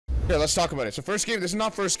Okay, let's talk about it. So first game, this is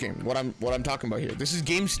not first game. What I'm talking about here. This is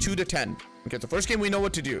games 2 to 10. Okay, the first game we know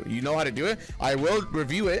what to do. You know how to do it. I will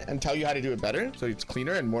review it and tell you how to do it better, so it's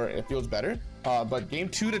cleaner and more. It feels better. But game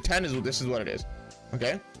 2 to 10 is this is what it is.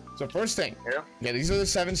 Okay. So first thing. Yeah. These are the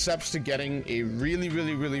 7 steps to getting a really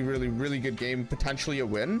good game, potentially a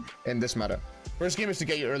win in this meta. First game is to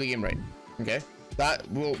get your early game right. Okay. That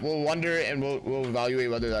we'll wonder and we'll evaluate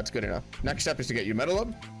whether that's good enough. Next step is to get your metal up.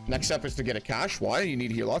 Next step is to get a cash. Why? You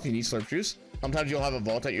need Healoff. You need slurp juice. Sometimes you'll have a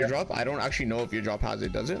vault at your drop. I don't actually know if your drop has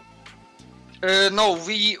it. Does it? No,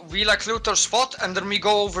 we like loot our spot and then we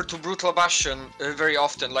go over to Brutal Bastion very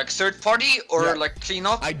often, like third party or like clean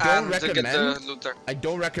up. I don't get the loot there. I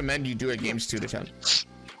don't recommend you do it games 2 to 10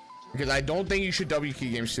 because I don't think you should W key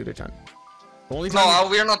games 2 to 10. No,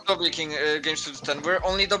 we're not W keying games 2 to 10. We're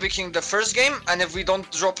only W keying the first game, and if we don't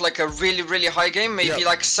drop like a really high game, maybe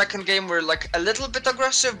like second game we're like a little bit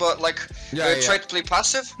aggressive, but like try to play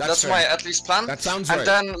passive. That's my at least plan. That sounds right. And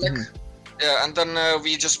then like. Yeah, and then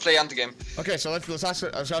we just play endgame. Okay, so let's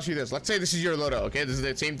ask you this. Let's say this is your loadout. Okay, this is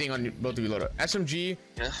the same thing on both of your loadout. SMG,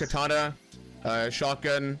 katana,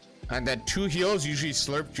 shotgun, and then 2 heals, usually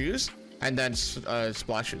slurp juice, and then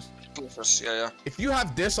splashes. If you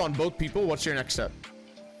have this on both people, what's your next step?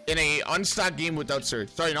 In a unstacked game without surge.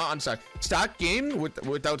 Sorry, not unstacked. Stacked game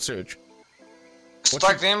without surge.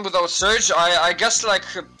 Stacked game without surge. I guess like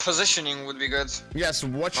positioning would be good. Yes.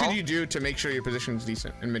 What should you do to make sure your position is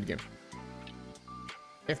decent in mid game?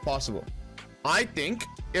 If possible, I think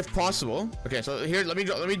if possible. Okay, so here let me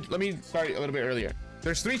start a little bit earlier.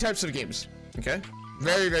 There's 3 types of games. Okay,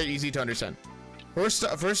 very easy to understand. First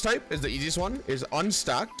type is the easiest one, is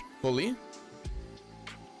unstacked fully.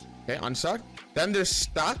 Okay, unstacked. Then there's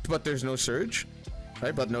stacked but there's no surge,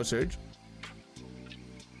 right? But no surge.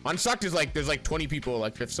 Unstacked is like there's like 20 people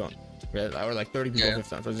like 5th zone, yeah, or like 30 people 5th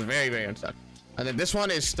zone. So it's very unstacked. And then this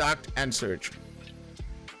one is stacked and surge.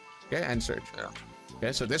 Okay, and surge. Yeah.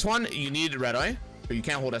 Okay, so this one you need red eye, but you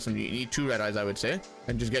can't hold SMG. You need 2 red eyes, I would say,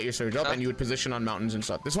 and just get your surge up, and you would position on mountains and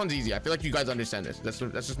stuff. This one's easy. I feel like you guys understand this. That's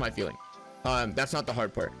just my feeling. That's not the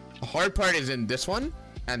hard part. The hard part is in this one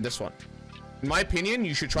and this one. In my opinion,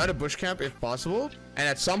 you should try to bush camp if possible, and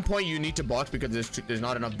at some point you need to box because there's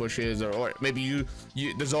not enough bushes, or maybe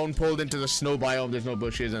the zone pulled into the snow biome. There's no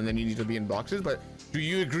bushes, and then you need to be in boxes. But do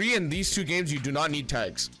you agree in these 2 games you do not need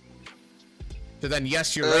tags? So then,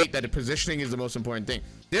 yes, you're right that positioning is the most important thing.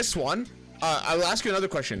 This one, I will ask you another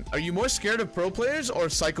question. Are you more scared of pro players or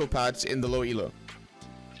psychopaths in the low elo?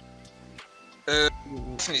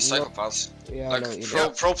 Definitely psychopaths. Yeah,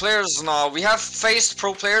 like pro players, no. We have faced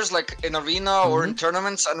pro players like in arena or in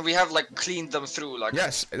tournaments, and we have like cleaned them through. Like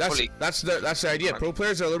yes, that's the idea. Pro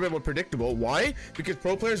players are a little bit more predictable. Why? Because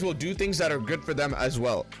pro players will do things that are good for them as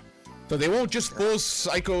well. So they won't just full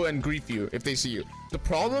psycho and grief you if they see you. The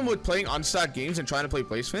problem with playing unstacked games and trying to play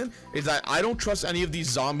placement is that I don't trust any of these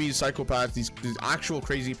zombies, psychopaths, these actual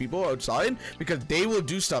crazy people outside, because they will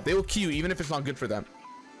do stuff. They will key you even if it's not good for them.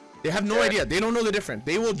 They have no idea. They don't know the difference.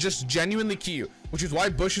 They will just genuinely key you, which is why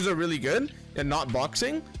bushes are really good and not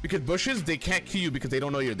boxing, because bushes, they can't key you because they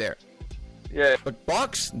don't know you're there. Yeah. But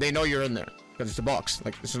box, they know you're in there. Because it's a box,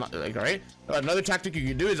 like this is not like, alright. Another tactic you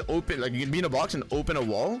can do is open, like you can be in a box and open a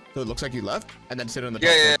wall so it looks like you left, and then sit on the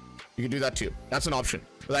top. You can do that too. That's an option.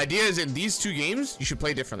 But the idea is in these 2 games you should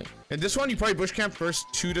play differently. In this one you probably bush camp first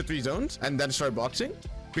 2 to 3 zones and then start boxing,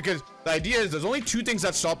 because the idea is there's only 2 things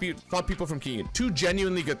that stop people from keying it. 2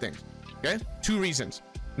 genuinely good things. Okay, 2 reasons.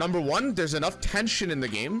 Number 1, there's enough tension in the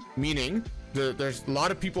game, meaning there's a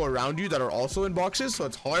lot of people around you that are also in boxes, so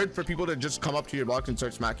it's hard for people to just come up to your box and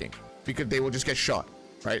start smacking, because they will just get shot,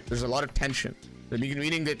 right? There's a lot of tension,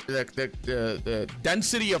 meaning that the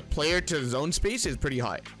density of player to zone space is pretty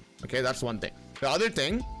high. Okay, that's one thing. The other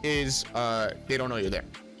thing is they don't know you're there,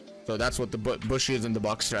 so that's what the bushes and the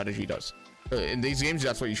box strategy does. In these games,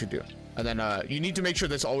 that's what you should do. And then you need to make sure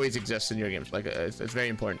this always exists in your games. Like it's very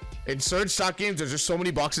important. In surge stack games, there's just so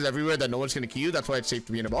many boxes everywhere that no one's gonna key you. That's why it's safe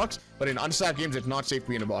to be in a box. But in unstacked games, it's not safe to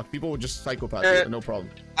be in a box. People would just psychopath you, no problem.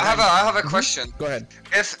 I have a question. Go ahead.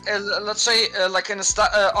 If let's say like in a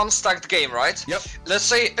unstacked game, right? Yep. Let's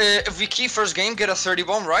say if we key first game, get a 30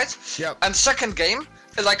 bomb, right? Yep. And second game,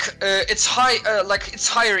 like it's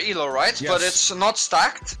higher elo, right? Yes. But it's not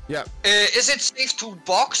stacked. Yeah. Is it safe to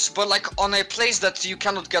box, but like on a place that you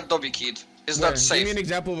cannot get W keyed? Is that safe? Give me an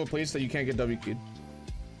example of a place that you can't get W keyed.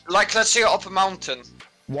 Like let's say up a mountain.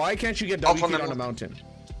 Why can't you get W keyed on a mountain?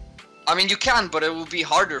 I mean, you can, but it will be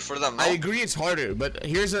harder for them. No? I agree, it's harder, but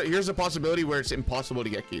here's a possibility where it's impossible to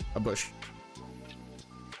get keyed. A bush.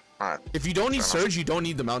 If you don't need surge, you don't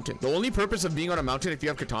need the mountain. The only purpose of being on a mountain if you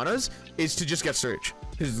have katanas is to just get surge,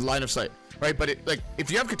 his line of sight, right? But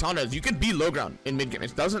if you have katanas, you can be low ground in mid game.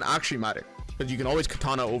 It doesn't actually matter because you can always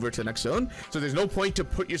katana over to the next zone. So there's no point to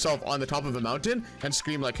put yourself on the top of a mountain and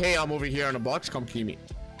scream like, hey, I'm over here on a box, come kill me.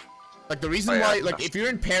 Like the reason why, like if you're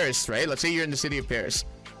in Paris, right? Let's say you're in the city of Paris.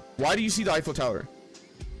 Why do you see the Eiffel Tower?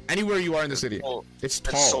 Anywhere you are in the city, it's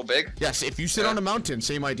tall. It's so big. Yes, if you sit on a mountain,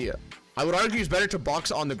 same idea. I would argue it's better to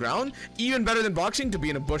box on the ground, even better than boxing to be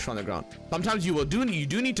in a bush on the ground. Sometimes you do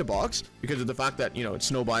need to box because of the fact that, you know, it's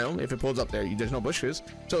snow biome. If it pulls up there, there's no bushes.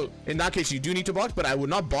 So in that case, you do need to box, but I would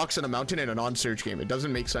not box in a mountain in a non-surge game. It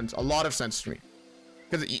doesn't make sense. A lot of sense to me.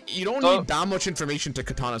 Because you don't need that much information to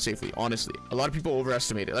katana safely, honestly. A lot of people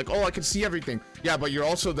overestimate it. Like, oh, I can see everything. Yeah, but you're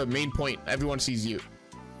also the main point. Everyone sees you.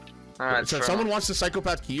 So if someone wants to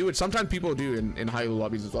psychopath key you, and sometimes people do in high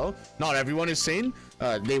lobbies as well. Not everyone is sane.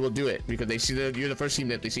 They will do it because they see that you're the first team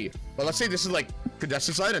that they see. But let's say this is like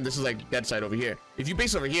contested side and this is like dead side over here. If you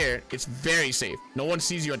base over here, it's very safe. No one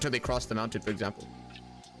sees you until they cross the mountain, for example.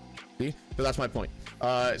 See? So that's my point.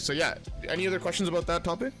 So yeah, any other questions about that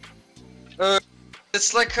topic?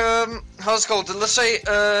 It's like how's it called? Let's say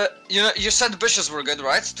you said bushes were good,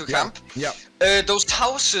 right? To camp. Yeah. Those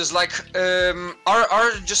houses, like,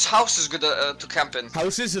 are just houses good to camp in?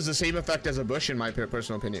 Houses is the same effect as a bush, in my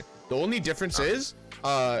personal opinion. The only difference is,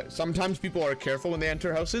 sometimes people are careful when they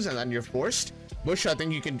enter houses, and then you're forced. Bush, I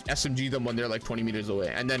think you can SMG them when they're like 20 meters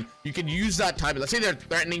away, and then you can use that time. Let's say they're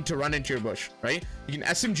threatening to run into your bush, right? You can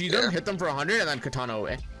SMG them, hit them for 100, and then katana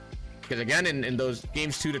away. Because again, in those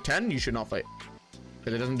games 2 to 10, you should not fight.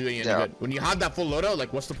 Because it doesn't do any good. When you have that full loadout,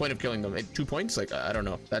 like, what's the point of killing them? 2 points? Like, I don't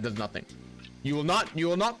know. That does nothing. You will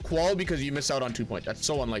not qual because you miss out on 2 points. That's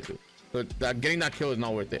so unlikely. But getting that kill is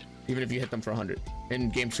not worth it, even if you hit them for 100 in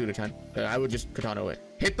games 2 to 10. I would just katana away.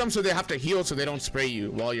 Hit them so they have to heal, so they don't spray you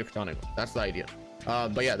while you're katana. That's the idea.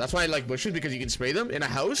 But yeah, that's why I like bushes, because you can spray them in a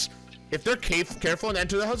house. If they're careful and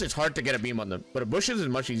enter the house, it's hard to get a beam on them. But bushes is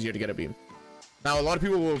much easier to get a beam. Now, a lot of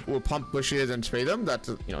people will pump bushes and spray them. That's,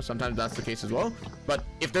 you know, sometimes that's the case as well. But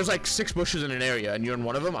if there's like 6 bushes in an area and you're in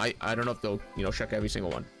one of them, I don't know if they'll, you know, check every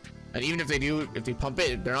single one. And even if they do, if they pump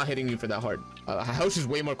it, they're not hitting you for that hard. A house is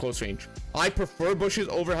way more close range. I prefer bushes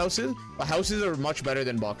over houses, but houses are much better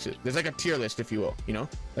than boxes. There's like a tier list, if you will, you know?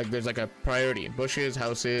 Like there's like a priority. Bushes,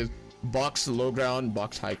 houses, box low ground,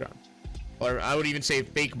 box high ground. Or I would even say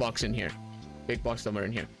fake box in here. Fake box somewhere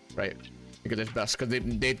in here, right? Because it's best, because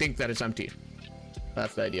they think that it's empty.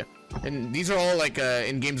 That's the idea. And these are all like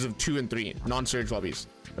in games of 2 and 3, non-surge lobbies.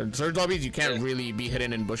 In surge lobbies, you can't really be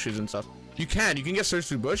hidden in bushes and stuff. You can get surge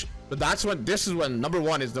through bush, but this is when number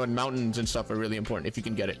 1 is when mountains and stuff are really important, if you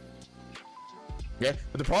can get it. Okay,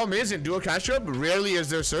 but the problem is in duo catch up, rarely is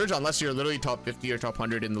there surge unless you're literally top 50 or top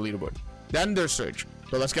 100 in the leaderboard. Then there's surge,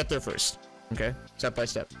 but let's get there first. Okay, step by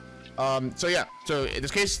step. So yeah, so in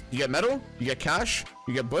this case, you get metal, you get cash,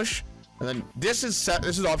 you get bush. And then this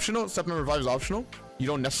is optional. Step number 5 is optional. You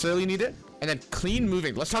don't necessarily need it. And then clean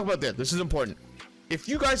moving. Let's talk about this. This is important. If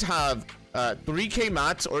you guys have 3k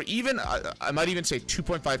mats, or even I might even say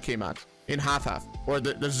 2.5k mats in half-half, or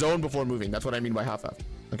the zone before moving. That's what I mean by half-half.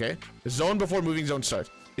 Okay, the zone before moving zone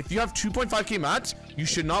starts. If you have 2.5k mats, you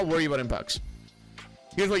should not worry about impacts.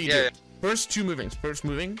 Here's what you do. First 2 movings. First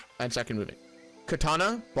moving and second moving.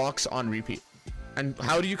 Katana, box on repeat. And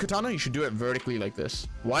how do you katana? You should do it vertically like this.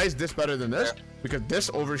 Why is this better than this? Because this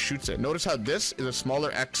overshoots it. Notice how this is a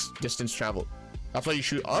smaller X distance traveled. That's why you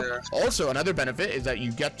shoot up. Also, another benefit is that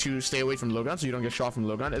you get to stay away from low ground, so you don't get shot from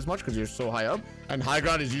low ground as much because you're so high up. And high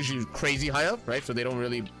ground is usually crazy high up, right? So they don't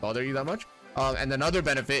really bother you that much. And another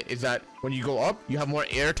benefit is that when you go up, you have more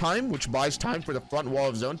air time, which buys time for the front wall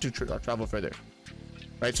of zone to travel further.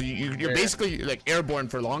 Right, so you're basically like airborne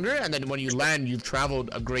for longer, and then when you land, you've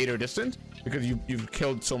traveled a greater distance because you've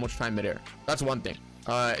killed so much time midair. That's one thing.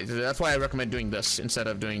 That's why I recommend doing this instead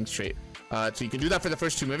of doing straight. So you can do that for the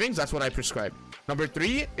first 2 movings. That's what I prescribe. Number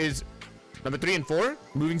 3 and 4,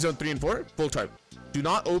 moving zone 3 and 4, full tarp. Do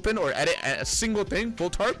not open or edit a single thing,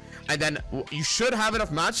 full tarp, and then you should have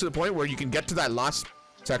enough mats to the point where you can get to that last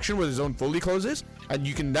section where the zone fully closes, and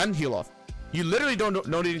you can then heal off. You literally don't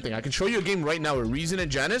need anything. I can show you a game right now where Rezon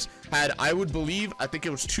and Jannis had, I think it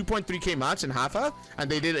was 2.3k mats in half-half,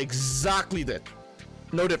 and they did exactly that.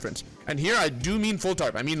 No difference. And here I do mean full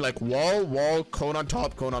tarp. I mean like wall, cone on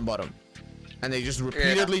top, cone on bottom. And they just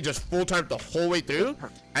repeatedly just full tarp the whole way through,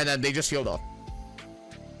 and then they just healed off.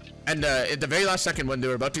 And at the very last second when they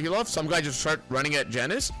were about to heal off, some guy just started running at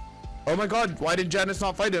Jannis. Oh my god, why did Jannis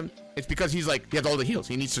not fight him? It's because he has all the heals.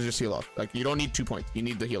 He needs to just heal off. Like, you don't need 2 points. You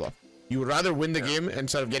need the heal off. You would rather win the game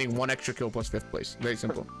instead of getting 1 extra kill plus 5th place. Very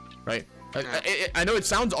simple, right? I know it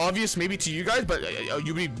sounds obvious maybe to you guys, but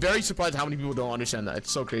you'd be very surprised how many people don't understand that.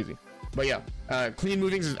 It's so crazy. But yeah, clean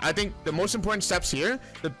movings is, I think, the most important steps here.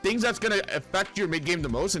 The things that's gonna affect your mid game the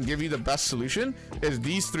most and give you the best solution is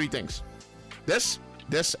these 3 things: this,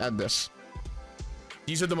 and this.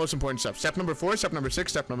 These are the most important steps. Step number 4, step number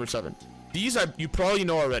 6, step number 7. These you probably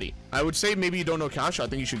know already. I would say maybe you don't know cash. I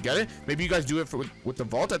think you should get it. Maybe you guys do it with the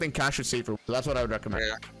vault. I think cash is safer. So that's what I would recommend.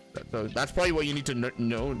 Yeah. So that's probably what you need to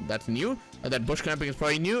know. That's new. And then bush camping is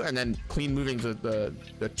probably new. And then clean moving is the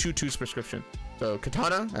 2-2's prescription. So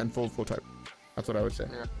katana and full type. That's what I would say.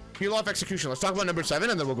 Yeah. Healoff execution. Let's talk about number 7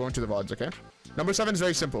 and then we'll go into the VODs, okay? Number 7 is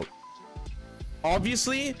very simple.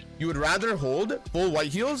 Obviously, you would rather hold full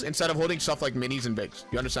white heals instead of holding stuff like minis and bigs.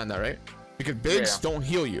 You understand that, right? Because bigs don't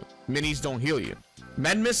heal you. Minis don't heal you.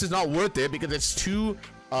 Med Mist is not worth it because it's too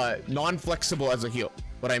non-flexible as a heal.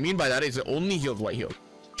 What I mean by that is it only heals white heals.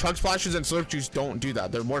 Chug Splashes and Slurp Juice don't do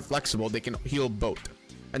that. They're more flexible. They can heal both.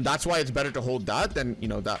 And that's why it's better to hold that than, you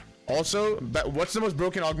know, that. Also, what's the most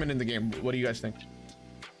broken augment in the game? What do you guys think?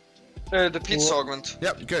 The pizza augment.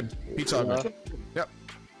 Yep, good. Pizza augment. Yep.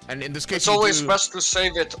 And in this case, it's always best to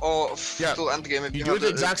save it off till endgame. If you do the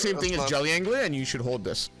exact same thing as Jelly Angler, and you should hold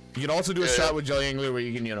this. You can also do a shot with Jelly Angler where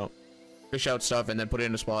you can, you know, fish out stuff and then put it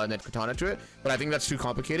in a spot and then katana to it. But I think that's too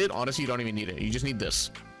complicated. Honestly, you don't even need it. You just need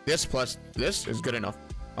this. This plus this is good enough.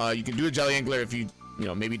 You can do a Jelly Angler if you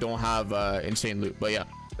know, maybe don't have insane loot. But yeah,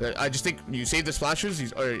 I just think you save the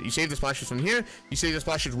splashes, or you save the splashes from here. You save the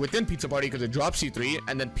splashes within Pizza Party because it drops C3,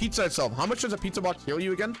 and then pizza itself. How much does a pizza box heal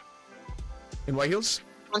you again? In white heals?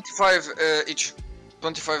 25 each.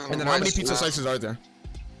 25. And then how many pizza slices are there?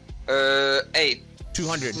 8.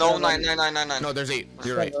 200. No, 9. No, there's 8.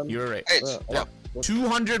 You're right. You're right. 8. Yeah.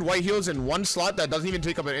 200 white heals in one slot that doesn't even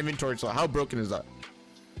take up an inventory slot. How broken is that?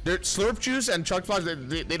 Their Slurp Juice and Chug Splash,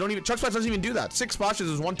 they don't even. Chug Splash doesn't even do that. 6 splashes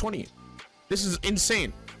is 120. This is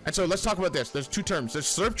insane. And so let's talk about this. There's 2 terms. There's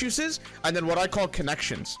Slurp Juices and then what I call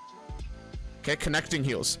connections. Okay, connecting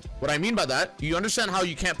heals. What I mean by that, you understand how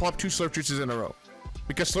you can't pop 2 Slurp Juices in a row.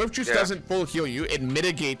 Because Slurp Juice doesn't full heal you, it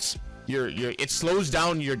mitigates it slows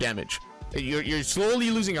down your damage. You're slowly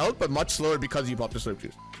losing out, but much slower because you pop the Slurp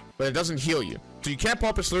Juice. But it doesn't heal you. So you can't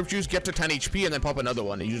pop a Slurp Juice, get to 10 HP, and then pop another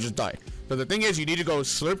one, and you just die. So the thing is, you need to go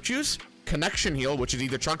Slurp Juice, Connection Heal, which is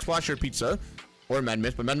either Chug Splash or Pizza, or Med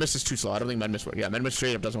Mist, but Med Mist is too slow. I don't think Med Mist works. Yeah, Med Mist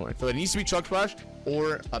straight up doesn't work. So it needs to be Chug Splash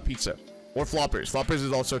or a Pizza. Or Floppers. Floppers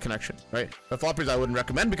is also a connection, right? But Floppers I wouldn't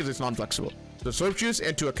recommend because it's non-flexible. So Slurp Juice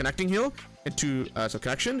into a connecting heal, into so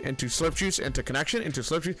connection, into Slurp Juice, into connection, into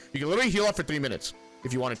Slurp Juice. You can literally heal off for 3 minutes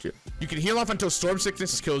if you wanted to. You can heal off until Storm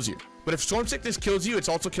Sickness kills you. But if Storm Sickness kills you, it's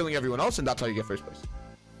also killing everyone else, and that's how you get first place.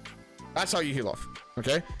 That's how you heal off,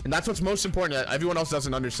 okay? And that's what's most important that everyone else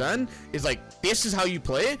doesn't understand, is like, this is how you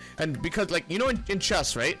play. And because, like, you know, in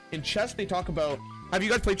chess, right? In chess, they talk about... Have you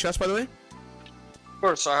guys played chess, by the way? Of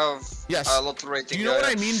course, I have a lot of rating. Do you know what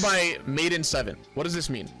I mean by Maiden 7? What does this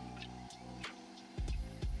mean?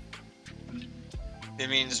 It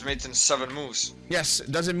means Maiden 7 moves. Yes.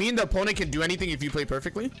 Does it mean the opponent can do anything if you play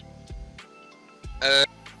perfectly? I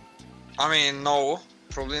mean, no.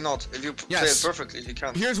 Probably not. If you play it perfectly, you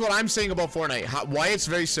can. Here's what I'm saying about Fortnite. Why it's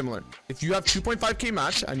very similar. If you have 2.5k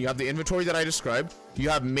match and you have the inventory that I described, you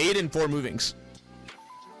have Maiden 4 movings.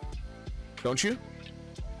 Don't you?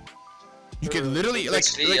 You can literally, like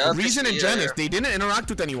Rezon and Jannis, they didn't interact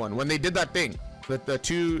with anyone when they did that thing. The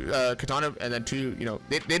 2 katana and then 2, you know,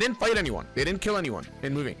 they didn't fight anyone. They didn't kill anyone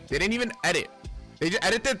in moving. They didn't even edit. They just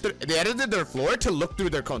edited their floor to look through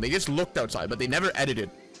their cone. They just looked outside, but they never edited.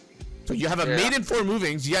 So you have a Maiden 4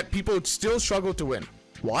 movings, yet people still struggle to win.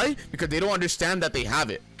 Why? Because they don't understand that they have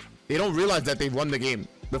it. They don't realize that they've won the game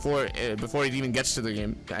before it even gets to the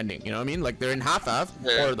game ending. You know what I mean? Like they're in half-half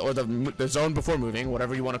or the zone before moving,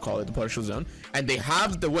 whatever you want to call it, the partial zone, and they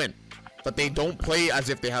have the win, but they don't play as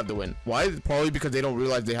if they have the win. Why? Probably because they don't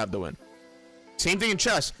realize they have the win. Same thing in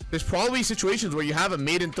chess. There's probably situations where you have a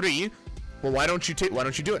Maiden 3, but why don't you do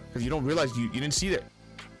it? Because you don't realize you didn't see it,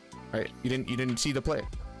 right? You didn't see the play.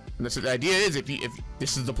 And the idea is if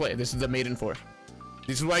this is the play, this is the Maiden 4.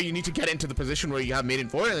 This is why you need to get into the position where you have Maiden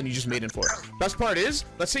 4 and then you just Maiden 4. Best part is,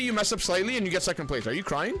 let's say you mess up slightly and you get 2nd place. Are you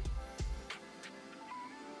crying?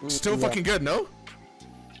 Still fucking good, no?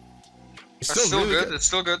 It's still really good. It's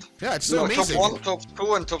still good. Yeah, it's still amazing. Top 1, top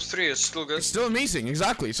 2, and top 3 is still good. It's still amazing,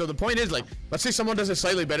 exactly. So the point is, like, let's say someone does it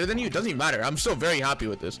slightly better than you. It doesn't even matter. I'm still very happy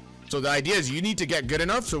with this. So the idea is you need to get good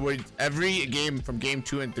enough so where every game from game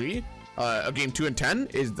 2 and 3, game 2 and 10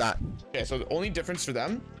 is that. Okay, so the only difference for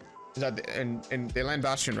them is that they land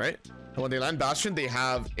Bastion, right? And when they land Bastion, they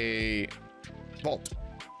have a vault.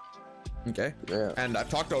 Okay. Yeah. And I've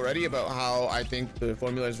talked already about how I think the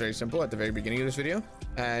formula is very simple at the very beginning of this video,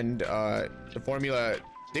 and the formula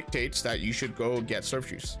dictates that you should go get surf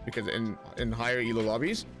juice, because in higher elo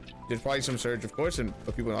lobbies there's probably some surge, of course, and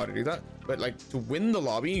people know how to do that, but like to win the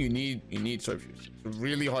lobby you need surf juice. It's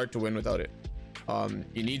really hard to win without it.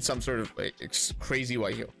 You need some sort of like crazy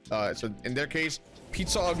white heal. So in their case,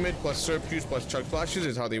 pizza augment plus surf juice plus chug splashes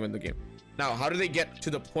is how they win the game. Now, how do they get to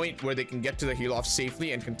the point where they can get to the Healoff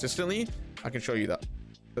safely and consistently? I can show you that.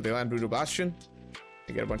 So they land Brutal Bastion,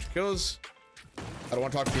 they get a bunch of kills. I don't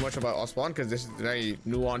want to talk too much about Ospawn because this is very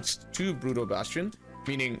nuanced to Brutal Bastion,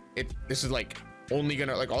 meaning this is like only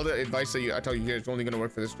gonna, like, all the advice that I tell you here is only gonna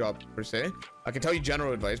work for this job per se. I can tell you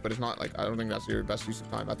general advice, but it's not like, I don't think that's your best use of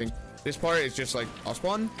time. I think this part is just like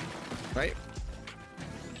Ospawn, right?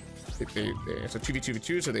 It's a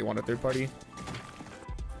 2v2v2, so they want a third party.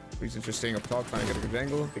 Reason's just staying up top, trying to get a good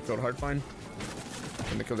angle. They killed Hardfine,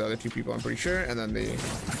 and they killed the other two people, I'm pretty sure, and then they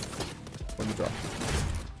won the drop.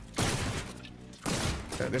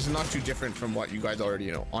 Okay, this is not too different from what you guys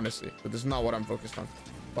already know, honestly, but this is not what I'm focused on.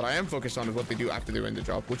 What I am focused on is what they do after they win the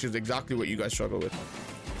drop, which is exactly what you guys struggle with.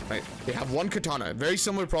 Right? They have one katana, very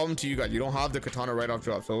similar problem to you guys. You don't have the katana right off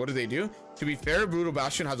drop. So what do? To be fair, Brutal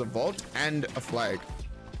Bastion has a vault and a flag,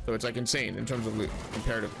 so it's like insane in terms of loot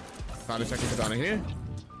comparatively. Found a second katana here.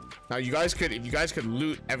 Now you guys could, if you guys could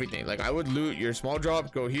loot everything, like I would loot your small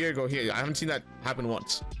drop, go here, go here. I haven't seen that happen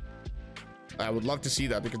once. I would love to see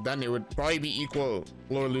that, because then it would probably be equal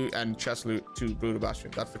floor loot and chest loot to Brutal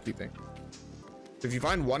Bastion. That's the key thing. So if you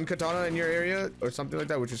find one katana in your area or something like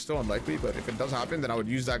that, which is still unlikely, but if it does happen, then I would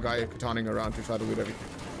use that guy katanaing around to try to loot everything.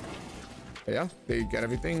 But yeah, they get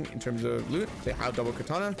everything in terms of loot. They have double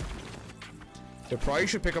katana. They probably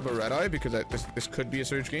should pick up a red eye, because this could be a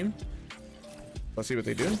surge game. Let's see what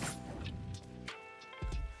they do.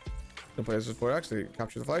 Don't play this with 4x, they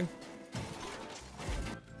capture the flag.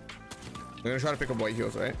 They're gonna try to pick up white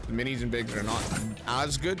heals, right? The minis and bigs are not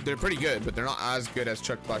as good. They're pretty good, but they're not as good as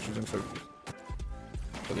chuck flashes and surges.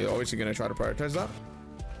 So they're obviously gonna try to prioritize that.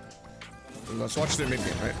 And let's watch their mid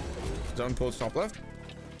game, right? Zone pulls top left.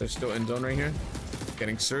 They're still in zone right here.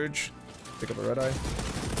 Getting surge. Pick up a red eye.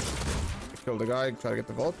 Kill the guy, try to get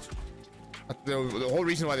the vault. The whole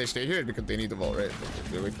reason why they stay here is because they need the vault, right?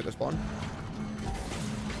 They wait for the spawn.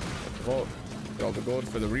 Get the vault. Get all the gold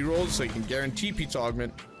for the rerolls, so you can guarantee pizza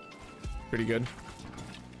augment. Pretty good.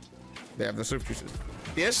 They have the surf juices.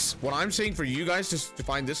 This, what I'm saying for you guys to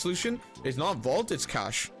find this solution is not vault, it's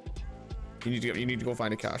cash. You need to go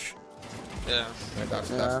find a cache. Yeah. Right, that's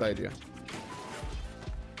the idea.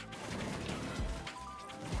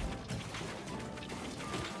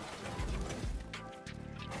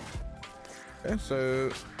 Okay,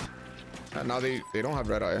 so now they don't have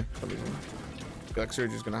red eye for some reason. I feel like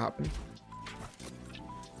surge is gonna happen.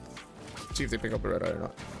 Let's see if they pick up a red eye or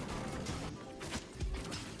not.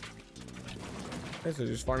 Okay, so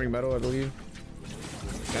just farming metal, I believe,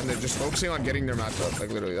 and they're just focusing on getting their mats up.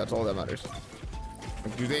 Like literally, that's all that matters.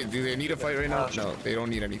 Like, do they need a fight right now? No, they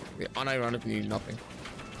don't need anything. They unironically need nothing.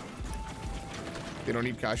 They don't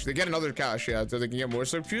need cash. They get another cash, yeah, so they can get more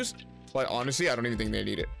surf juice. But honestly, I don't even think they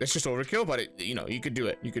need it. It's just overkill, but it, you know, you could do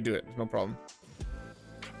it. You could do it. There's no problem.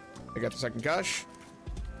 They got the second cash.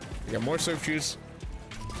 They got more surf juice.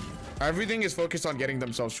 Everything is focused on getting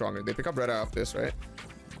themselves stronger. They pick up red eye off this, right?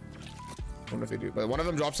 I wonder if they do. But one of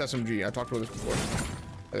them drops SMG. I talked about this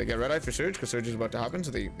before. They get red eye for surge, because surge is about to happen,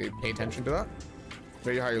 so they pay attention to that.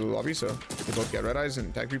 Very high lobby, so they both get red eyes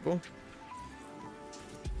and tag people.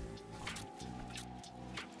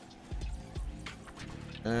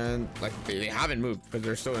 And like they haven't moved because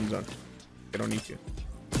they're still in zone. They don't need to.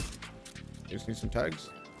 They just need some tags.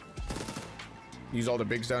 Use all the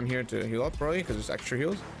bigs down here to heal up probably, because it's extra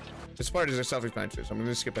heals. This part is a self-explanatory, so I'm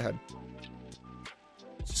gonna skip ahead.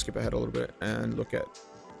 Let's skip ahead a little bit and look at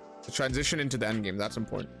the transition into the end game. That's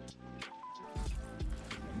important.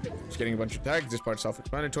 Just getting a bunch of tags. This part's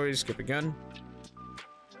self-explanatory. Skip again.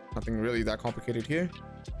 Nothing really that complicated here.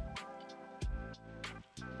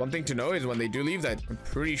 One thing to know is when they do leave, that I'm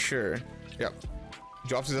pretty sure, yeah,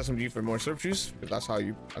 drops his SMG for more surf juice, because that's how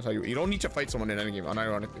you don't need to fight someone in any game,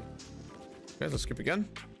 unironically. Okay, let's skip again.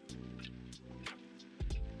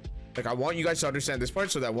 Like, I want you guys to understand this part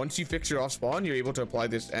so that once you fix your off spawn, you're able to apply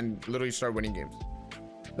this and literally start winning games.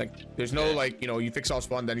 Like, there's no like, you know, you fix off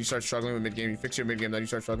spawn, then you start struggling with mid game. You fix your mid game, then you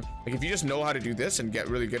start struggling. Like, if you just know how to do this and get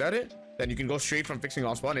really good at it, then you can go straight from fixing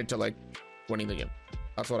off spawn into like winning the game.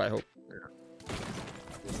 That's what I hope.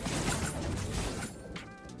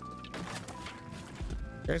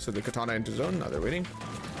 Okay, so the katana into zone. Now they're waiting.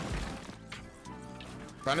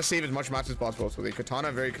 Trying to save as much mats as possible. So they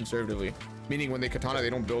katana very conservatively. Meaning when they katana, they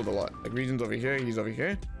don't build a lot. Like Rezon's over here, he's over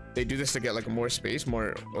here. They do this to get like more space,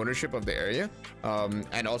 more ownership of the area.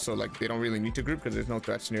 And also like they don't really need to group because there's no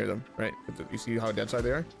threats near them, right? You see how dead side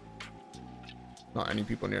they are? Not any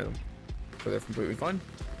people near them. So they're completely fine.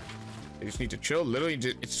 They just need to chill. Literally,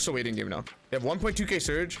 it's just a waiting game now. They have 1.2k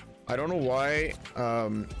surge. I don't know why.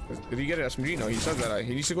 Did he get an SMG? No, he says that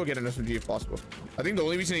he needs to go get an SMG if possible. I think the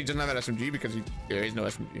only reason he doesn't have an SMG because there is no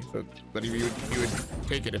SMG. So, but you would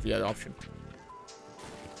take it if you had the option.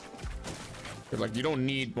 Like you don't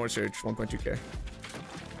need more surge. 1.2k.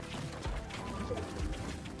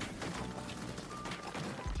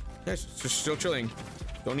 Yes, just still chilling.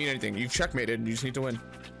 Don't need anything. You've checkmated. You just need to win.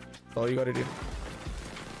 That's all you gotta do.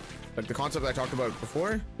 Like the concept I talked about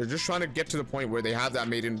before, they're just trying to get to the point where they have that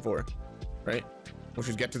made in 4, right? Which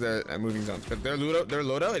is get to the moving zones. But their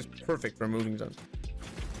loadout is perfect for moving zones.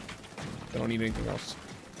 They don't need anything else.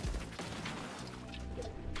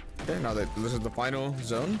 Okay, now that this is the final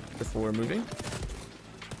zone before moving.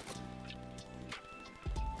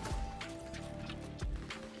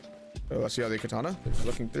 So let's see how they katana. They're just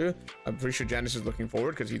looking through. I'm pretty sure Jannis is looking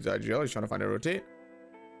forward because he's at jail. He's trying to find a rotate.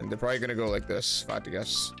 And they're probably gonna go like this, if I had to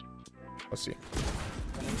guess. Let's see.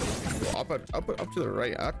 Go up to the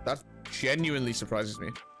right. That genuinely surprises me.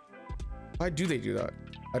 Why do they do that?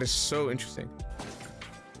 That is so interesting.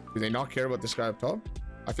 Do they not care about this guy up top?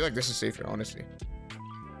 I feel like this is safer, honestly.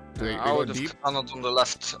 I would have katanaed on the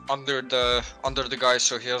left under the guy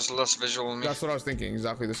so he has less visual on me. That's what I was thinking,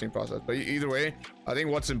 exactly the same process. But either way, I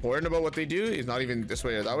think what's important about what they do is not even this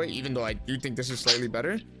way or that way, even though I do think this is slightly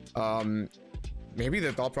better. Maybe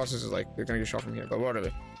the thought process is like they're gonna get shot from here, but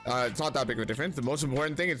whatever. It's not that big of a difference. The most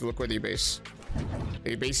important thing is look where they base.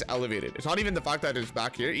 They base elevated. It's not even the fact that it's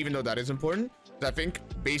back here, even though that is important. I think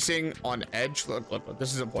basing on edge, look,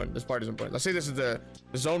 this is important. This part is important. Let's say this is the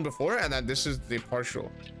zone before, and then this is the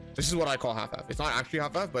partial. This is what I call half-half. It's not actually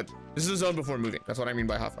half-half, but this is the zone before moving. That's what I mean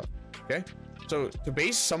by half-half. Okay? So to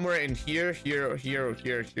base somewhere in here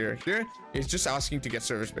is just asking to get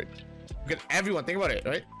service bait. Because everyone, think about it,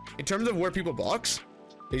 right? In terms of where people box,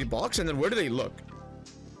 they box, and then where do they look?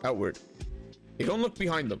 Outward. They don't look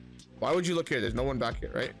behind them. Why would you look here? There's no one back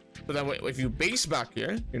here, right? So then if you base back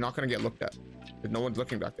here, you're not going to get looked at. There's no one's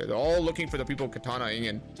looking back there. They're all looking for the people katanaing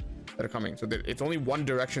in that are coming. So it's only one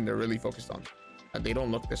direction they're really focused on. And they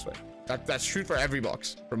don't look this way. That's true for every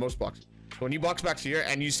box, for most boxes. So when you box back here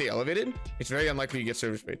and you stay elevated, it's very unlikely you get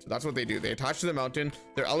service bait. So that's what they do. They attach to the mountain.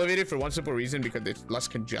 They're elevated for one simple reason, because it's less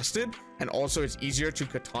congested, and also it's easier to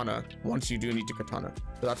katana once you do need to katana.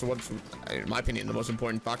 So that's what's, in my opinion, the most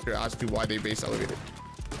important factor as to why they base elevated.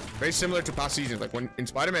 Very similar to past seasons. Like when in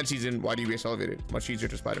Spider-Man season, why do you base elevated? Much easier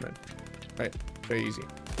to Spider-Man, right? Very easy.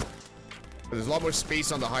 But there's a lot more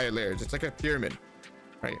space on the higher layers. It's like a pyramid,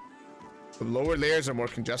 right? The lower layers are more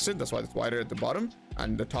congested. That's why it's wider at the bottom,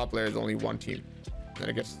 and the top layer is only one team. Then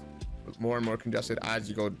it gets more and more congested as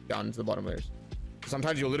you go down to the bottom layers.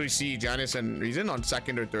 Sometimes you'll literally see Jannis and Rezon on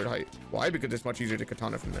 2nd or 3rd height. Why? Because it's much easier to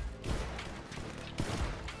katana from there.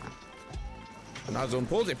 And now zone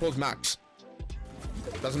pulls, it pulls max.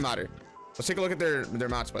 Doesn't matter. Let's take a look at their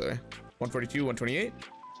mats, by the way. 142, 128.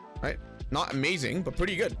 Right? Not amazing, but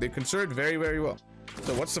pretty good. They conserved very, very well.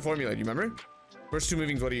 So what's the formula? Do you remember? First 2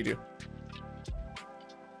 movings, what do you do?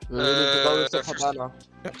 Katana.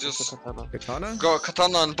 Yeah. Just katana. Go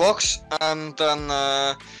katana and box, and then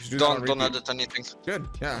don't edit anything. Good.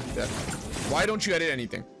 Yeah. Why don't you edit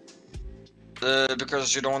anything?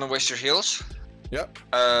 Because you don't want to waste your heals. Yep.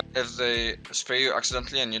 If they spray you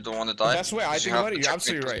accidentally and you don't want to die. The best way I think about it, you're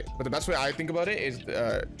absolutely right. But the best way I think about it is,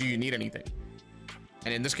 do you need anything?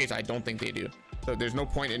 And in this case, I don't think they do. So there's no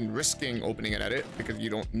point in risking opening an edit because you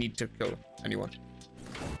don't need to kill anyone.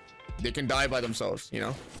 They can die by themselves, you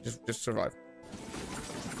know, just survive.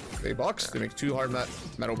 They box. They make 2 hard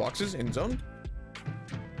metal boxes in zone.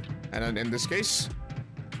 And then in this case,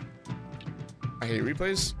 I hate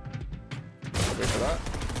replays. I'll wait for that.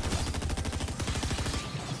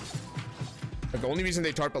 But the only reason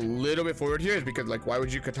they tarp a little bit forward here is because, like, why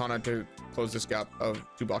would you katana to close this gap of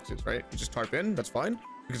 2 boxes, right? You just tarp in, that's fine,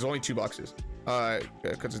 because it's only 2 boxes.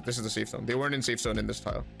 Because this is a safe zone. They weren't in safe zone in this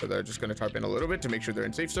tile, so they're just going to tarp in a little bit to make sure they're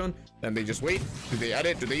in safe zone. Then they just wait. Do they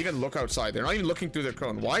edit? Do they even look outside? They're not even looking through their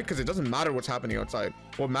cone. Why? Because it doesn't matter what's happening outside.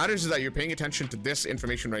 What matters is that you're paying attention to this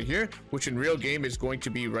information right here, which in real game is going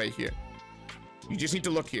to be right here. You just need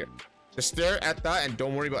to look here. Just stare at that and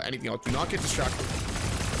don't worry about anything else. Do not get distracted.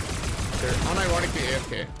 They're unironically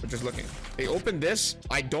AFK, but just looking. They opened this.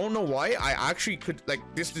 I don't know why. I actually could, like,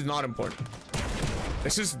 this is not important.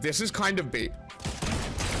 This is kind of bait.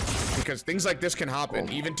 Because things like this can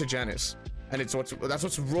happen, even to Jannis. And that's what's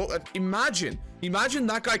imagine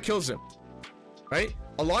that guy kills him. right?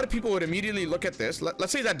 A lot of people would immediately look at this.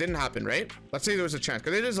 Let's say that didn't happen, right? Let's say there was a chance,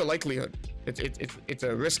 because it is a likelihood. It's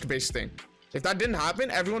a risk-based thing. If that didn't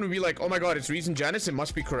happen, everyone would be like, oh my god, it's Rezon Jannis, it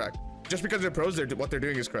must be correct. Just because they're pros, what they're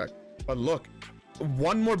doing is correct. But look,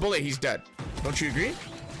 one more bullet, he's dead. Don't you agree?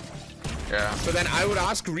 Yeah. So then I would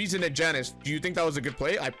ask Rezon and Jannis, do you think that was a good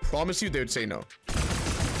play? I promise you they would say no.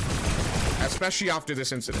 Especially after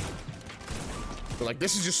this incident. But like,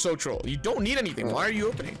 this is just so troll. You don't need anything. Why are you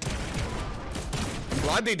opening? I'm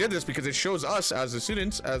glad they did this because it shows us as the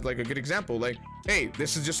students as like a good example. Like, hey,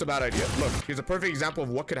 this is just a bad idea. Look, here's a perfect example of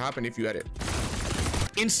what could happen if you edit.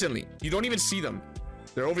 Instantly. You don't even see them.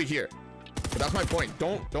 They're over here. But that's my point.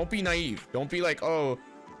 Don't be naive. Don't be like, oh,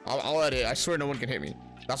 I'll edit. I swear no one can hit me.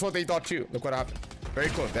 That's what they thought too. Look what happened. Very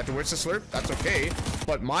close. They had to waste the slurp. That's okay.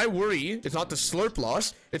 But my worry is not the slurp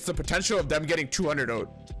loss. It's the potential of them getting 200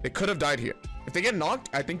 out. They could have died here. If they get knocked,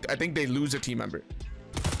 I think they lose a team member,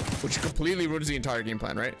 which completely ruins the entire game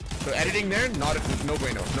plan, right? So editing there, no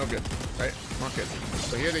bueno, no good, right? Not good.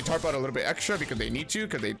 So here they tarp out a little bit extra because they need to,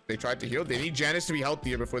 because they tried to heal. They need Jannis to be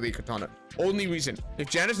healthier before they katana. Only reason. If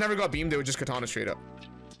Jannis never got beamed, they would just katana straight up.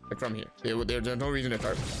 Like from here. There's no reason to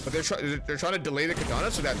tarp. But they're trying to delay the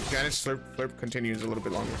katana so that Jannis slurp continues a little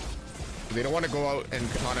bit longer. So they don't want to go out and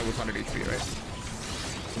katana with 100 HP, right?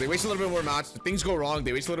 So they waste a little bit more mats. If things go wrong,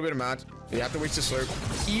 they waste a little bit of mats. They have to waste the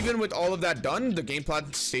slurp. Even with all of that done, the game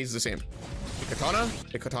plan stays the same.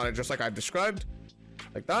 The katana just like I've described.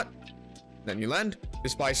 Like that. Then you land.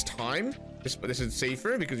 This buys time. This is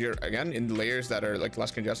safer because you're, again, in the layers that are like less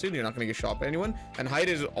congested. You're not going to get shot by anyone. And height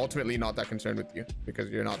is ultimately not that concerned with you because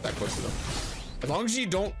you're not that close to them. As long as you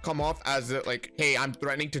don't come off as like, hey, I'm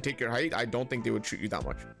threatening to take your height, I don't think they would shoot you that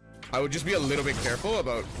much. I would just be a little bit careful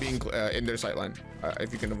about being in their sightline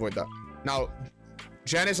if you can avoid that. Now,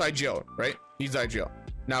 Jannis IGL, right? He's IGL.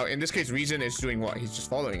 Now, in this case, Rezon is doing what? He's just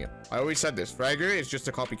following it. I always said this. Fragger is just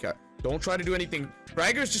a copycat. Don't try to do anything.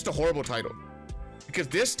 Fragger is just a horrible title. Because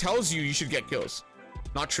this tells you should get kills.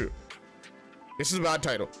 Not true. This is a bad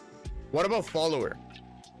title. What about follower?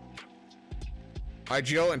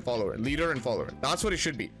 IGL and follower. Leader and follower. That's what it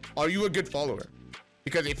should be. Are you a good follower?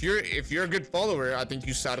 Because if you're a good follower, I think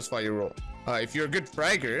you satisfy your role. If you're a good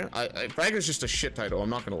fragger, fragger is just a shit title. I'm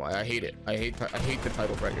not gonna lie. I hate it. I hate the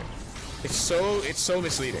title fragger. It's so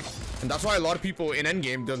misleading, and that's why a lot of people in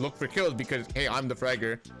Endgame they look for kills because hey, I'm the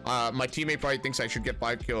fragger. My teammate probably thinks I should get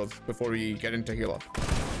 5 kills before we get into Healoff.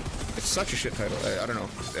 It's such a shit title. I don't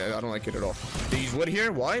know. I don't like it at all. They use wood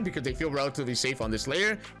here. Why? Because they feel relatively safe on this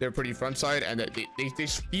layer. They're pretty front side, and they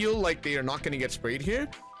feel like they are not going to get sprayed here.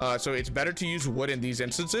 So it's better to use wood in these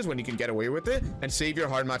instances when you can get away with it and save your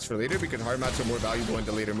hard mats for later because hard mats are more valuable in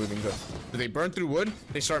the later moving zone. So they burn through wood.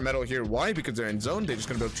 They start metal here. Why? Because they're in zone. They're just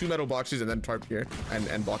going to build 2 metal boxes and then tarp here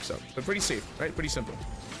and box out. So pretty safe, right? Pretty simple.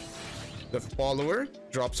 The follower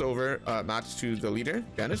drops over mats to the leader,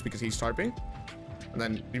 Jannis, because he's tarping. And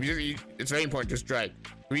then it's very important, just drag.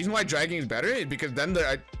 The reason why dragging is better is because then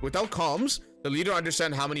without comms, the leader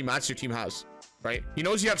understands how many mats your team has, right? He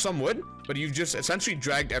knows you have some wood, but you've just essentially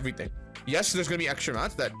dragged everything. Yes, there's gonna be extra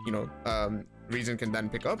mats that, you know, Rezon can then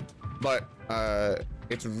pick up, but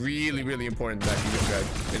it's really important that you just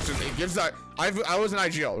drag. It gives that. I was an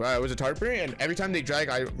IGL, right? I was a tarper, and every time they drag,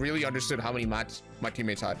 I really understood how many mats my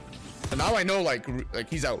teammates had. And now I know, like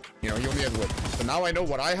he's out, you know, he only has wood. So now I know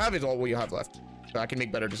what I have is all we have left. So I can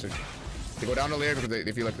make better decisions. They go down a layer because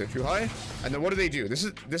they feel like they're too high. And then what do? This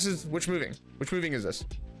is which moving? Which moving is this?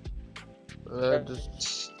 Third.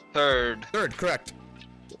 Third, correct.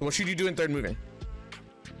 What should you do in third moving?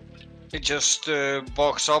 You just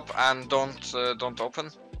box up and don't open.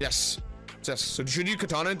 Yes. So should you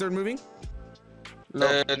katana in third moving?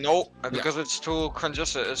 No, because it's too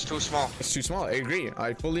congested. It's too small. It's too small. I agree.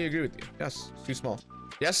 I fully agree with you. Yes, it's too small.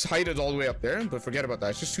 Yes, height is all the way up there, but forget about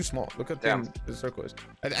that. It's just too small. Look at the circle is.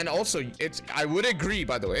 And also, I would agree,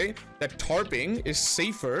 by the way, that tarping is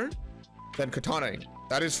safer than katanaing.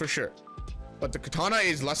 That is for sure. But the katana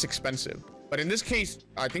is less expensive. But in this case,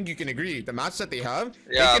 I think you can agree. The mats that they have,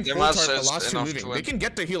 they can full tarp the last 2 moving. They can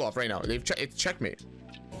get to Healoff right now. It's checkmate.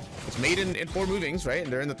 It's made in 4 movings, right?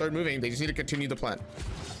 And they're in the 3rd moving. They just need to continue the plan.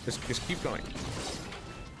 Just keep going.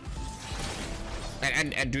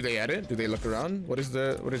 And do they edit? Do they look around? What is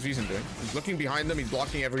Rezon doing? He's looking behind them. He's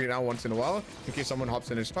blocking every now once in a while in case someone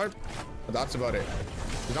hops in his tarp. But that's about it.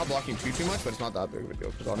 He's not blocking too much, but it's not that big of a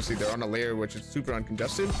deal because honestly they're on a layer which is super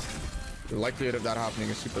uncongested. The likelihood of that happening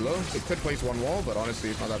is super low. They could place 1 wall, but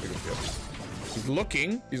honestly it's not that big of a deal. He's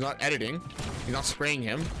looking. He's not editing. He's not spraying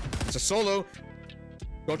him. It's a solo.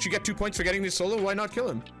 Don't you get 2 points for getting this solo? Why not kill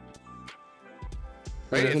him?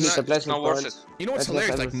 Right? It's not worth it. You know what's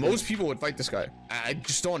hilarious? Like, most people would fight this guy. I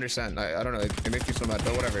just don't understand. I don't know. It makes me so mad,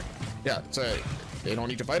 but whatever. Yeah, so they don't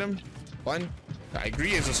need to fight him. Fine. I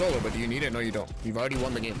agree it's a solo, but do you need it? No, you don't. You've already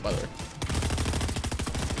won the game, by the way.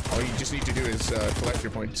 All you just need to do is collect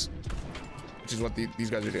your points, which is what these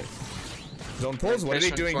guys are doing. Zone pulls, what are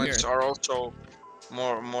they doing here? Points are also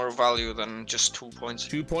more value than just 2 points.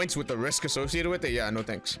 2 points with the risk associated with it? Yeah, no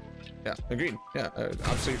thanks. Yeah, agreed. Yeah,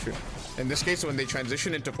 absolutely true. In this case, when they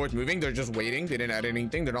transition into fourth moving, they're just waiting. They didn't add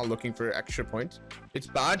anything. They're not looking for extra points. It's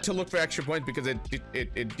bad to look for extra points because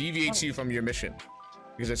it deviates you from your mission,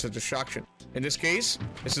 because it's a distraction. In this case,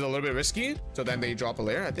 this is a little bit risky, so then they drop a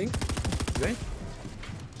layer, I think. Okay.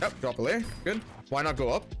 Yep, drop a layer. Good. Why not go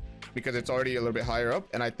up? Because it's already a little bit higher up,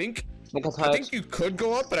 and I think you could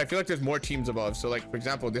go up, but I feel like there's more teams above. So, like, for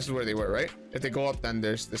example, this is where they were, right? If they go up, then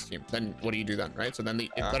there's this team. Then what do you do then, right? So then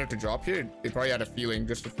it's better to drop here. They probably had a feeling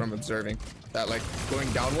just from observing that, like,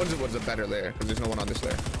 going downwards was a better layer because there's no one on this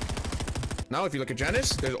layer. Now, if you look at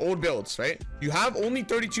Jannis, there's old builds, right? You have only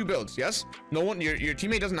 32 builds, yes? No one, your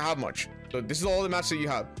teammate doesn't have much. So this is all the mats that you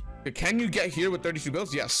have. But can you get here with 32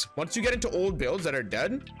 builds? Yes. Once you get into old builds that are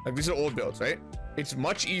dead, like these are old builds, right? It's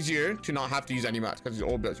much easier to not have to use any mats because these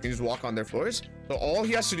old builds. You can just walk on their floors. So all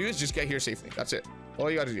he has to do is just get here safely. That's it.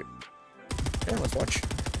 All you got to do. Yeah, let's watch.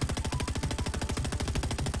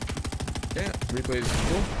 Yeah, replay is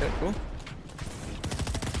cool. Okay, cool.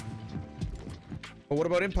 But what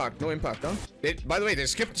about impact? No impact, huh? By the way, they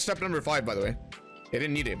skipped step number 5, by the way. They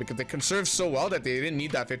didn't need it because they conserved so well that they didn't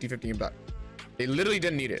need that 50-50 impact. They literally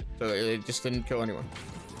didn't need it. So it just didn't kill anyone.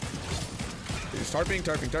 They're just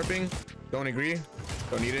tarping. Don't agree.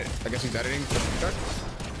 Don't need it. I guess he's editing.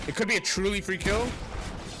 It could be a truly free kill,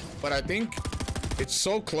 but I think it's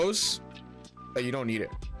so close that you don't need it.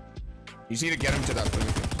 You just need to get him to that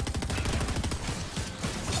position.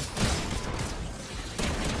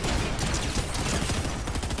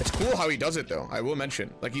 It's cool how he does it though. I will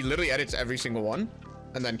mention, like, he literally edits every single one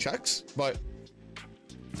and then checks, but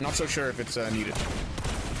not so sure if it's needed.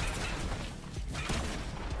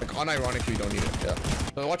 Like, unironically don't need it. Yeah.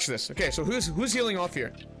 So watch this. Okay, so who's healing off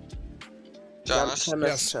here? Jannis.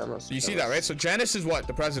 Yes. Jannis. You see that, right? So Jannis is what?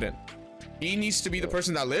 The president. He needs to be the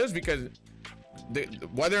person that lives because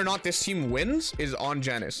whether or not this team wins is on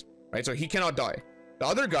Jannis, right? So he cannot die. The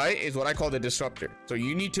other guy is what I call the disruptor. So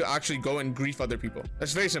you need to actually go and grief other people.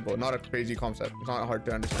 That's very simple, not a crazy concept. It's not hard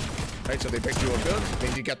to understand, right? So they break through a build. They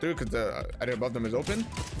need to get through because the edit above them is open.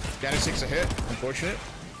 Jannis takes a hit. Unfortunate.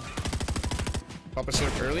 Pop a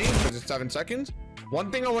slurp early because it's 7 seconds.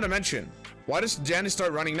 One thing I want to mention. Why does Jannis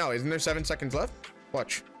start running now? Isn't there 7 seconds left?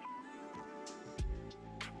 Watch.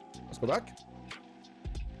 Let's go back.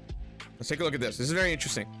 Let's take a look at this. This is very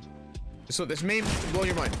interesting. So this may blow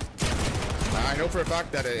your mind. I know for a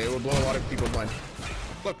fact that it will blow a lot of people's mind.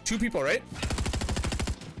 Look, 2 people, right?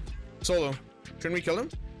 Solo. Shouldn't we kill him?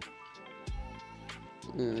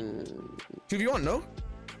 2v1, no?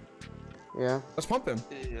 Yeah. Let's pump him.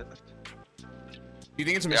 Yeah. Do you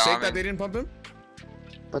think it's a mistake that they didn't pump him?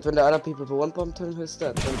 But when the other people for one pumped him, who's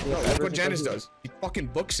that? No, look what Jannis does. He fucking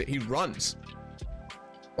books it. He runs.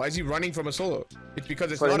 Why is he running from a solo? It's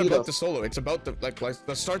because it's not about the solo. It's about the, like,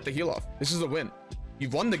 let's start the heal off. This is a win.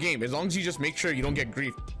 You've won the game as long as you just make sure you don't get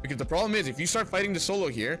grief. Because the problem is, if you start fighting the solo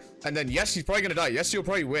here, and then yes, he's probably gonna die. Yes, he'll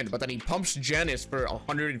probably win, but then he pumps Jannis for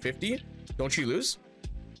 150. Don't you lose?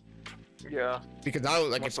 Yeah. Because now,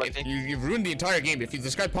 like, you've ruined the entire game. If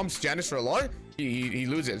this guy pumps Jannis for a lot, he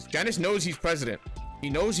loses. Jannis knows he's president. He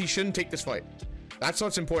knows he shouldn't take this fight. That's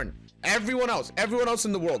what's important. Everyone else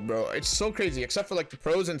in the world, bro, it's so crazy, except for like the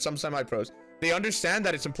pros and some semi-pros. They understand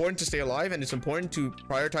that it's important to stay alive and it's important to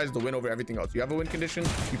prioritize the win over everything else. You have a win condition,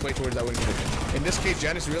 you play towards that win condition. In this case,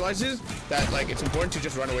 Jannis realizes that, like, it's important to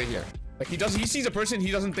just run away here. Like, he sees a person,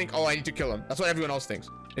 he doesn't think, oh, I need to kill him. That's what everyone else thinks.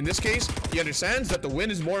 In this case, he understands that the win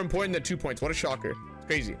is more important than 2 points. What a shocker. It's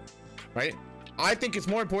crazy, right? I think it's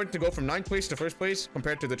more important to go from 9th place to 1st place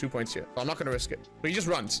compared to the 2 points here. So I'm not going to risk it. But he just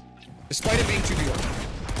runs. Despite it being 2v1.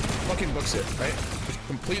 Fucking books it, right? Just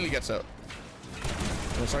completely gets out.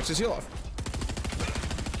 And starts his heal off.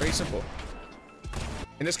 Very simple.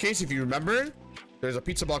 In this case, if you remember, there's a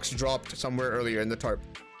pizza box dropped somewhere earlier in the tarp.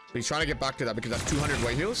 So he's trying to get back to that because that's 200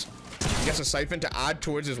 white heals. He gets a siphon to add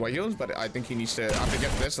towards his white heals, but I think he needs to, after he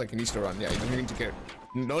gets this, like, he needs to run. Yeah, he doesn't need to get it.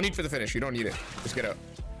 No need for the finish. You don't need it. Just get out.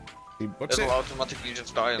 He books it. It'll automatically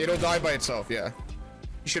just die. It'll die by itself, yeah.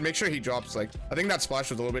 You should make sure he drops, like, I think that splash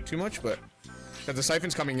was a little bit too much, but because the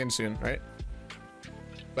siphon's coming in soon, right?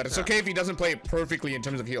 But it's okay if he doesn't play it perfectly in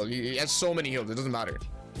terms of heal. He has so many heals, it doesn't matter.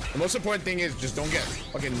 The most important thing is just don't get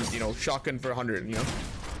fucking, you know, shotgun for 100, you know?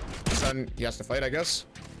 Then he has to fight, I guess.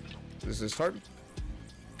 This is tarp.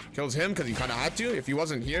 Kills him because he kind of had to. If he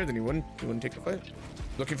wasn't here, then he wouldn't take the fight.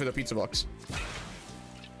 Looking for the pizza box.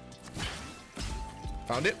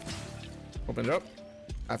 Found it. Open it up.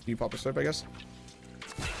 After you pop a slurp, I guess.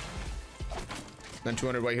 Then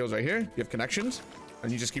 200 white heals right here. You have connections.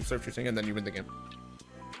 And you just keep slurp shooting and then you win the game.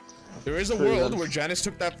 There is a world where Jannis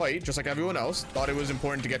took that fight, just like everyone else, thought it was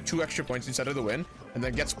important to get 2 extra points instead of the win, and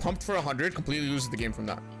then gets pumped for 100, completely loses the game from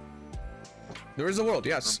that. There is a world,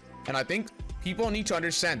 yes. And I think people need to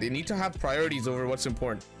understand, they need to have priorities over what's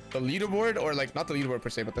important. The leaderboard, or like, not the leaderboard per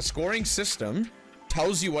se, but the scoring system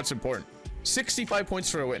tells you what's important. 65 points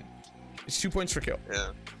for a win. It's 2 points for kill.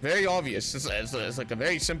 Yeah. Very obvious. It's like a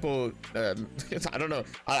very simple, I don't know.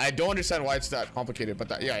 I don't understand why it's that complicated, but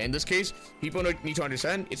that, yeah, in this case, people need to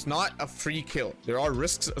understand it's not a free kill. There are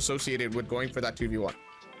risks associated with going for that 2v1.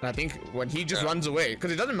 And I think when he just runs away,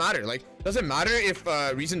 because it doesn't matter. Like, doesn't matter if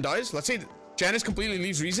Rezon dies. Let's say Jannis completely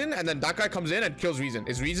leaves Rezon, and then that guy comes in and kills Rezon.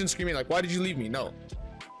 Is Rezon screaming like, why did you leave me? No.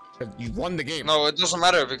 You won the game. No, it doesn't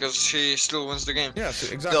matter because she still wins the game.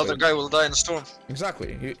 Yes, exactly. The other guy will die in the storm.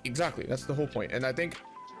 Exactly. Exactly. That's the whole point. And I think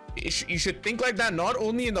you should think like that not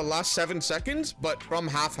only in the last 7 seconds, but from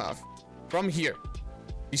half. From here.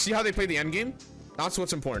 You see how they play the end game? That's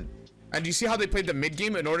what's important. And you see how they played the mid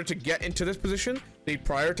game in order to get into this position? They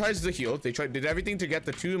prioritized the heal. They did everything to get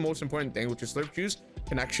the 2 most important things, which is slurp juice,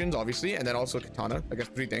 connections, obviously, and then also katana. I guess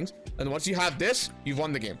 3 things. And once you have this, you've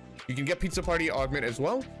won the game. You can get pizza party augment as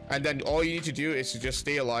well. And then all you need to do is to just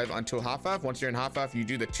stay alive until half. Once you're in half, you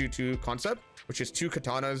do the 2-2 concept, which is 2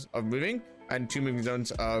 katanas of moving and 2 moving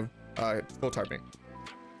zones of full tarping.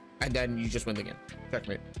 And then you just win the game.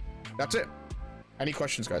 Checkmate. That's it. Any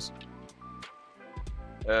questions, guys?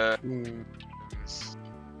 I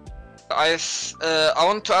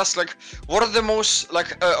want to ask, like, what are the most,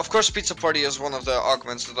 like, of course pizza party is one of the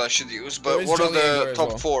augments that I should use, but what are the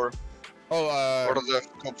top 4? Oh, what are the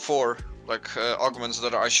top 4, like, augments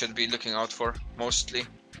that I should be looking out for, mostly?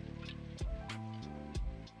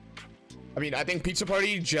 I mean, I think pizza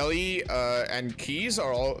party, jelly, and keys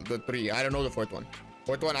are all the 3. I don't know the 4th one.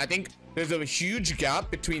 4th one, I think there's a huge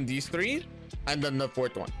gap between these 3 and then the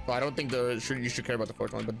 4th one. So I don't think you should care about the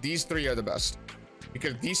 4th one, but these 3 are the best.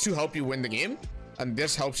 Because these 2 help you win the game, and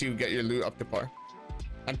this helps you get your loot up to par.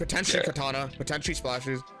 And potentially katana, potentially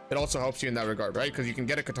splashes. It also helps you in that regard, right? Because you can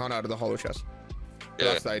get a katana out of the hollow chest. So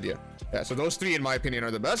that's the idea. Yeah, so those 3, in my opinion,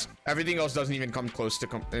 are the best. Everything else doesn't even come close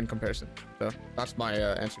to in comparison. So that's my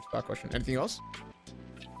answer to that question. Anything else?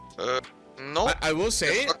 No. I will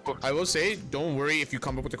say, don't worry if you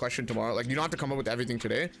come up with a question tomorrow. Like, you don't have to come up with everything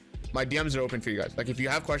today. My DMs are open for you guys. Like, if you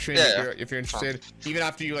have questions, if you're interested, even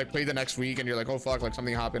after you like play the next week and you're like, oh fuck, like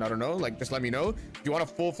something happened, I don't know, like just let me know. If you want a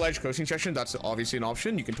full-fledged coaching session, that's obviously an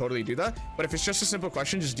option. You can totally do that. But if it's just a simple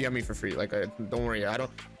question, just DM me for free. Like, don't worry.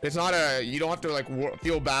 It's not you don't have to like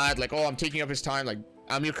feel bad. Like, oh, I'm taking up his time. Like,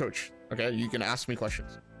 I'm your coach. Okay, you can ask me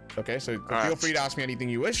questions. Okay, so feel free to ask me anything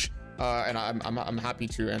you wish. And I'm happy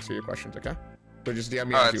to answer your questions. Okay, so just DM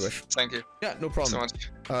me as you wish. Thank you. Yeah, no problem. So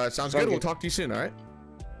much. Sounds good. We'll talk to you soon. All right.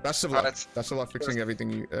 Best of luck. Best of luck fixing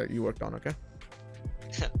everything you worked on. Okay.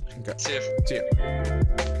 Okay. See you. See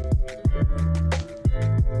you.